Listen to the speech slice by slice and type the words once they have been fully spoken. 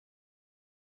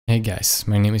Hey guys,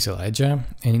 my name is Elijah,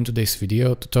 and in today's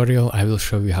video tutorial I will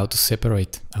show you how to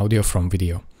separate audio from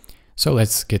video. So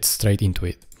let's get straight into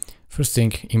it. First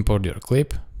thing, import your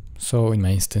clip. So in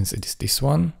my instance it is this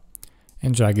one,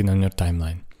 and drag it on your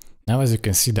timeline. Now as you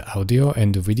can see, the audio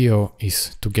and the video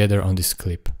is together on this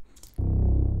clip.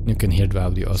 You can hear the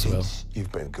audio as well.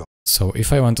 So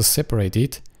if I want to separate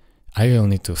it, I will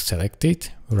need to select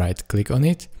it, right click on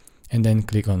it, and then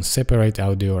click on separate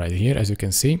audio right here, as you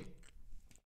can see.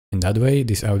 And that way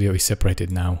this audio is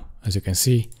separated now. As you can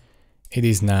see, it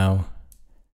is now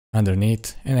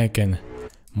underneath, and I can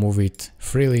move it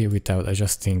freely without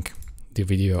adjusting the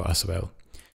video as well.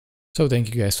 So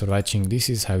thank you guys for watching. This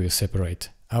is how you separate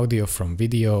audio from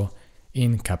video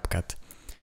in CapCut.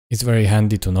 It's very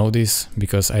handy to know this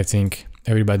because I think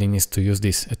everybody needs to use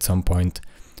this at some point.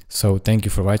 So thank you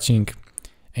for watching,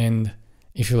 and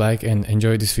if you like and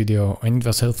enjoy this video and it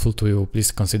was helpful to you,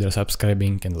 please consider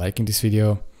subscribing and liking this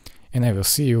video. And I will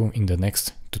see you in the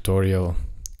next tutorial.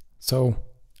 So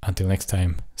until next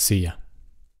time, see ya.